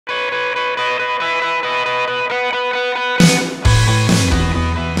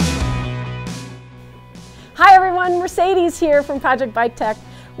Louise here from Project Bike Tech.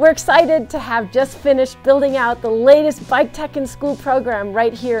 We're excited to have just finished building out the latest Bike Tech in School program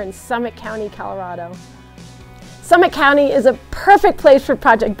right here in Summit County, Colorado. Summit County is a perfect place for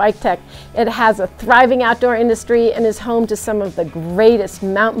Project Bike Tech. It has a thriving outdoor industry and is home to some of the greatest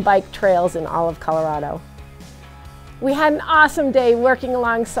mountain bike trails in all of Colorado. We had an awesome day working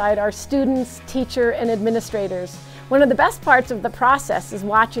alongside our students, teacher, and administrators. One of the best parts of the process is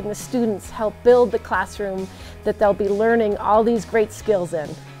watching the students help build the classroom that they'll be learning all these great skills in.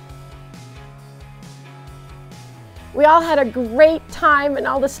 We all had a great time and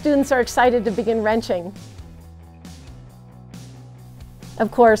all the students are excited to begin wrenching.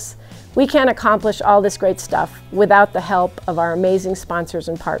 Of course, we can't accomplish all this great stuff without the help of our amazing sponsors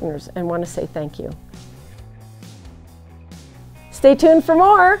and partners, and want to say thank you. Stay tuned for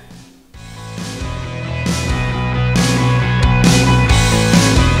more.